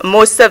forth.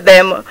 Most of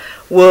them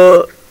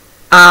were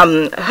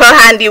her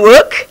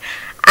handiwork,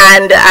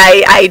 and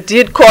I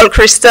did call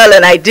Crystal,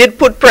 and I did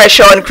put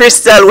pressure on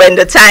Crystal when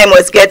the time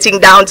was getting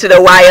down to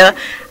the wire,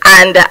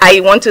 and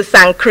I want to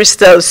thank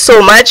Crystal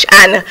so much.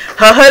 And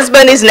her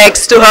husband is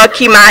next to her,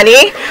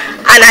 Kimani,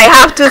 and I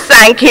have to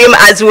thank him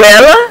as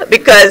well,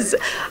 because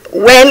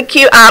when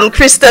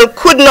Crystal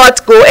could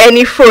not go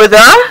any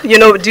further, you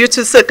know, due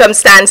to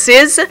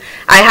circumstances,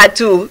 I had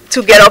to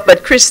get up.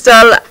 But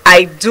Crystal,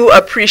 I do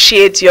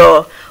appreciate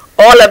all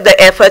of the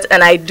effort,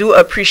 and I do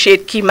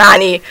appreciate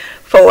Kimani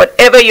for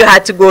whatever you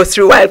had to go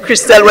through while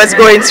Crystal was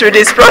going through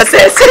this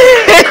process.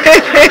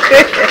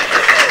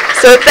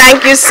 So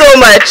thank you so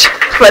much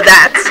for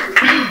that.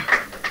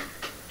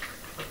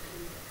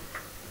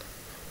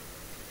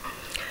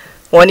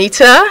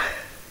 Juanita,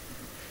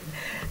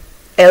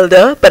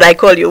 Elder, but I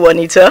call you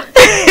Juanita.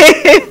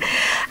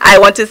 I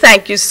want to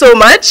thank you so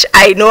much.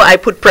 I know I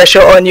put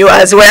pressure on you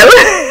as well.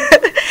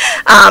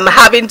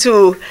 Having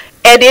to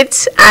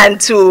edit and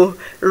to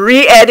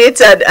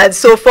re-edit and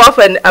so forth,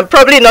 and I'm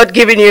probably not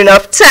giving you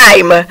enough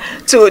time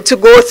to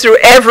go through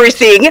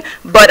everything,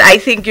 but I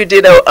think you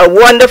did a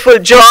wonderful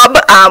job.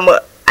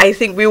 I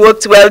think we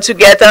worked well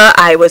together.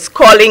 I was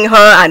calling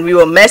her and we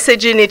were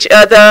messaging each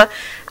other,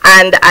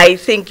 and I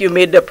think you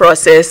made the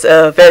process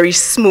a very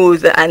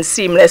smooth and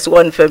seamless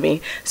one for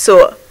me.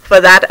 So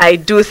for that, I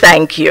do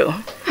thank you.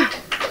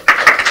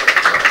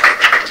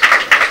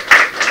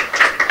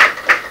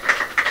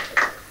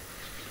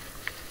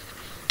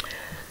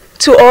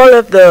 To all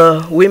of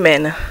the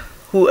women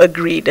who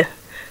agreed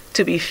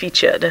to be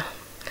featured,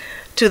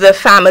 to the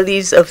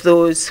families of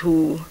those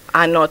who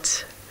are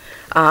not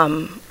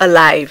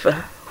alive,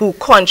 who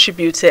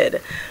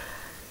contributed,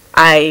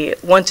 I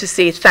want to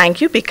say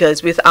thank you,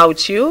 because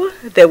without you,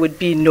 there would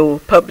be no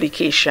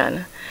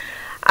publication.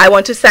 I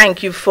want to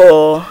thank you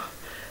for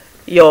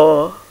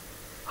your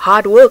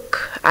hard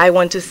work. I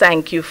want to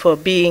thank you for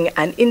being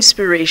an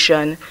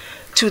inspiration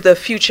to the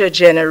future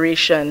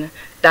generation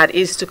that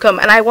is to come.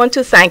 And I want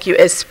to thank you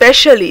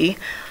especially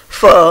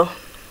for,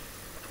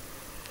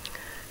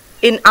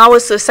 in our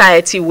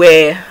society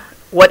where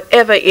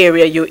whatever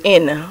area you're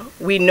in,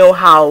 we know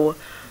how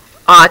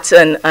art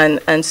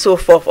and so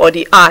forth, or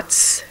the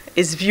arts,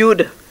 is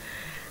viewed.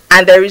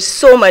 And there is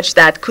so much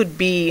that could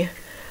be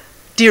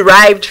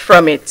derived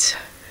from it.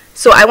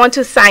 So I want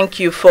to thank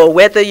you for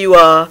whether you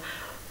are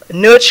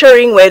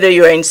nurturing, whether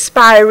you are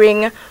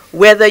inspiring,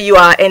 whether you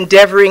are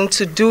endeavoring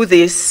to do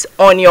this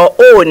on your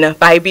own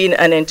by being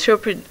an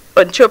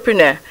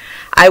entrepreneur.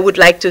 I would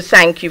like to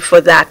thank you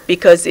for that,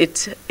 because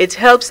it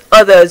helps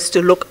others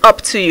to look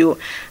up to you.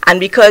 And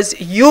because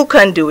you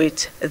can do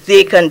it,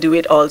 they can do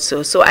it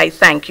also. So I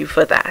thank you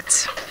for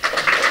that.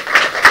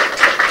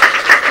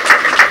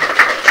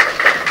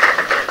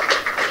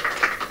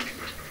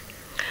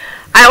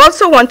 I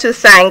also want to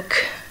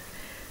thank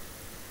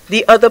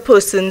the other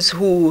persons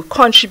who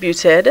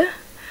contributed,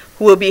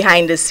 who were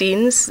behind the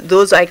scenes,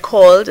 those I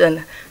called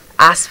and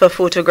asked for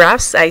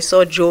photographs. I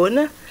saw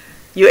Joan.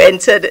 You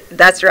entered,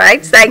 that's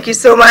right, thank you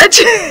so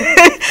much.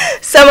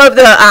 Some of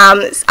the,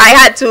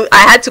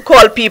 I had to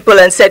call people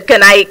and said,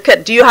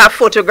 do you have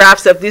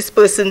photographs of this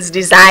person's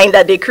design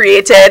that they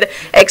created,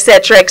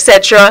 etc.,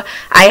 etc.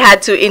 I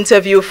had to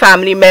interview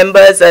family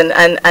members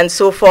and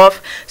so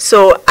forth.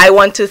 So I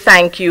want to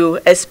thank you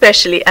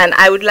especially, and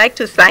I would like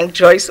to thank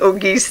Joyce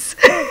Ogis,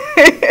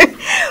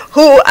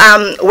 who,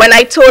 when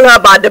I told her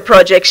about the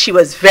project, she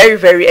was very,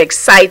 very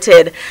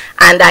excited,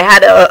 and I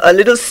had a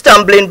little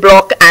stumbling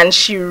block, and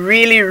she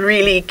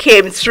really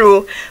came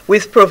through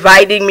with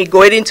providing me,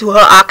 going into her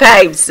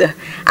archives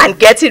and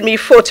getting me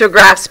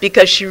photographs,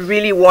 because she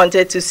really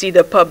wanted to see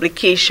the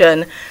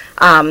publication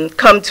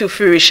come to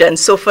fruition.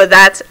 So for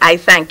that, I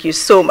thank you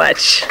so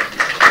much.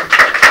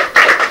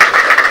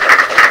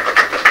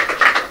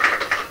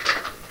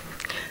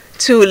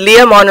 To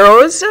Leah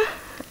Monrose,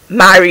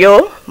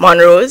 Mario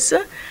Monrose,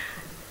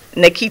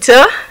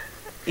 Nikita,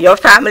 your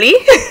family.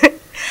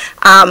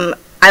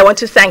 I want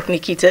to thank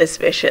Nikita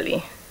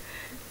especially.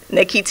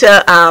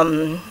 Nikita,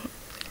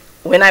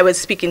 when I was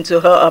speaking to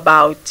her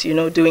about,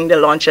 doing the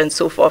launch and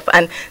so forth,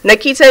 and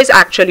Nikita is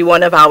actually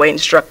one of our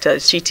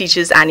instructors. She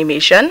teaches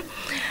animation.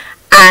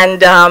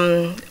 And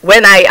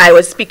when I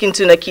was speaking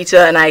to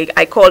Nikita, and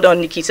I called on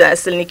Nikita, I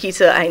said,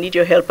 Nikita, I need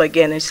your help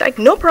again. And she's like,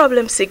 no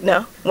problem,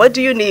 Signa. What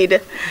do you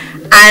need?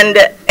 And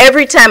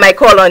every time I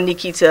call on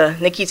Nikita,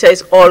 Nikita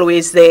is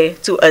always there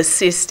to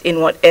assist in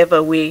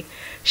whatever way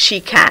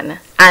she can.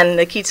 And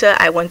Nikita,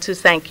 I want to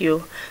thank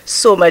you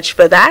so much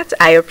for that.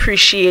 I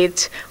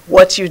appreciate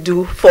what you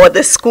do for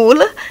the school,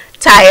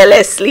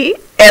 tirelessly,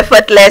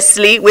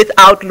 effortlessly,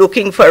 without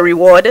looking for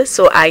reward.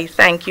 So I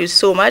thank you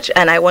so much,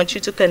 and I want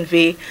you to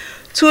convey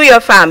to your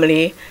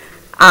family,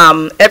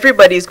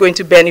 everybody is going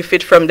to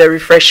benefit from the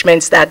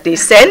refreshments that they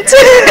sent. So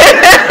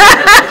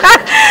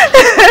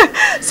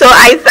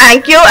I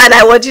thank you, and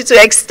I want you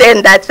to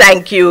extend that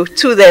thank you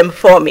to them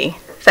for me.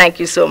 Thank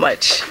you so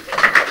much.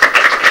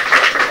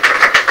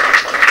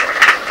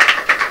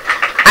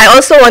 I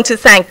also want to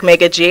thank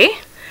Mega J.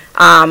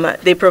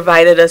 They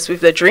provided us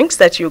with the drinks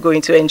that you're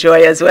going to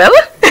enjoy as well.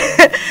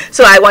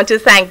 So I want to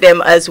thank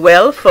them as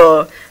well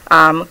for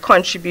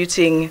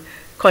contributing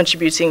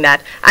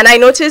that. And I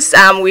noticed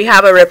we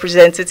have a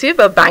representative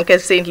of Bank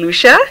of St.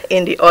 Lucia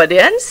in the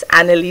audience,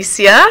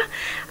 Annalicia.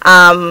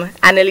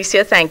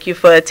 Annalicia, thank you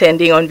for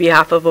attending on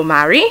behalf of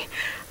Omari.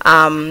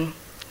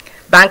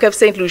 Bank of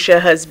St. Lucia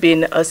has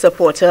been a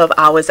supporter of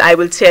ours, I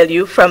will tell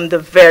you, from the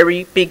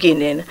very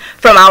beginning.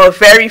 From our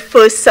very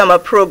first summer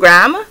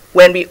program,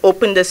 when we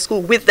opened the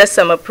school with the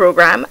summer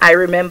program, I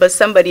remember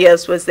somebody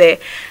else was there,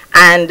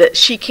 and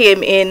she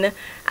came in,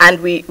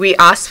 and we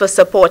asked for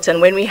support.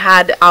 And when we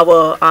had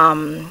our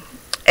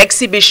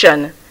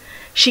exhibition,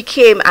 She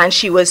came and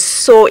she was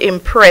so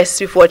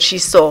impressed with what she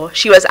saw.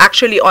 She was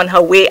actually on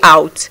her way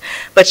out,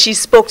 but she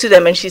spoke to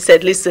them and she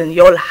said, listen,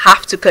 you'll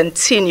have to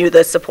continue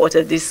the support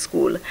of this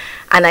school.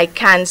 And I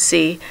can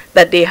say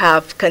that they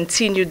have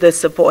continued the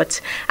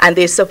support, and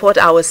they support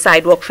our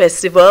Sidewalk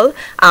Festival.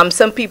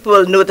 Some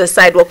people know the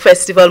Sidewalk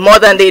Festival more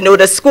than they know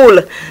the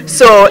school.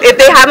 So if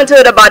they haven't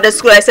heard about the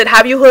school, I said,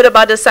 have you heard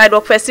about the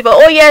Sidewalk Festival?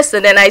 Oh, yes.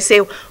 And then I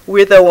say,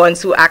 we're the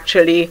ones who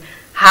actually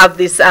have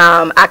this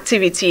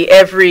activity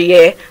every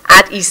year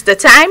at Easter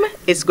time.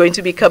 It's going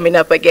to be coming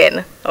up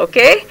again,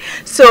 okay?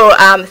 So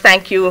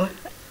thank you,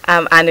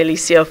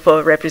 Lucia,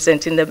 for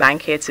representing the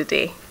bank here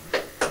today.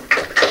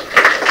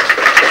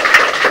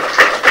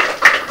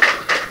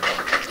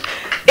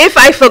 If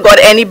I forgot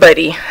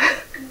anybody,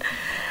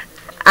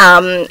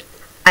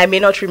 I may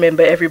not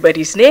remember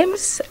everybody's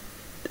names.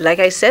 Like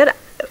I said,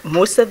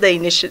 most of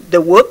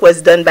the work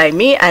was done by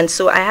me, and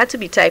so I had to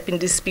be typing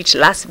this speech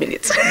last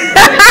minute.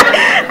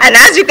 And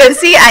as you can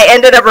see, I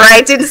ended up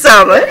writing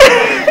some.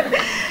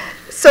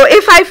 So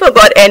if I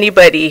forgot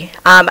anybody,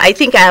 I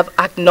think I have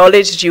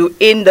acknowledged you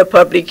in the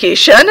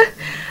publication.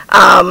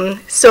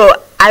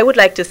 So I would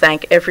like to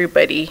thank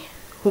everybody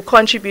who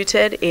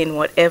contributed in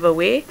whatever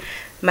way.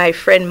 My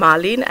friend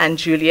Marlene and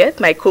Juliet,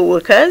 my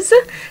co-workers,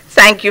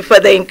 thank you for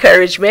the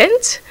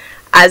encouragement.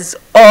 As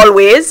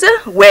always,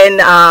 when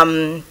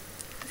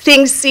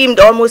things seemed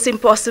almost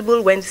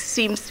impossible, when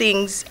things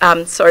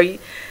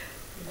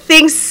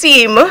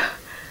seem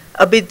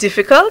a bit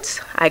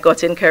difficult, I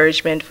got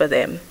encouragement for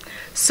them.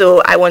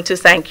 So I want to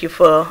thank you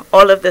for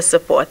all of the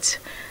support.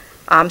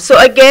 So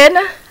again,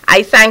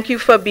 I thank you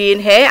for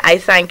being here. I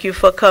thank you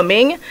for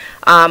coming.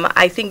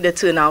 I think the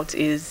turnout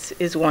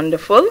is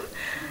wonderful,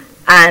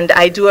 and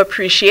I do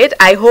appreciate.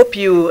 I hope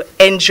you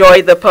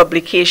enjoy the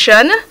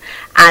publication,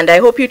 and I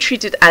hope you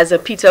treat it as a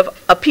piece of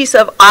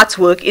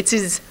artwork. It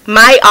is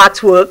my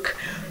artwork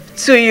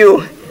to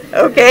you,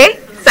 okay?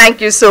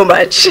 Thank you so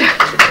much.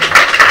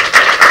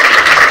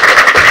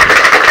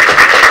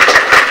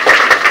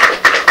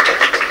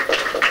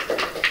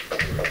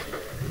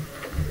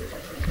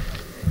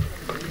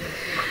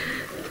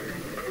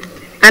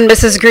 And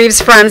Mrs.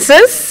 Greaves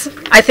Francis,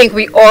 I think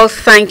we all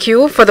thank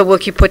you for the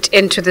work you put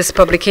into this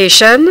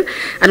publication,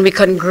 and we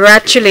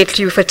congratulate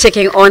you for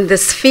taking on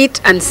this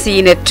feat and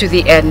seeing it to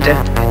the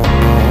end.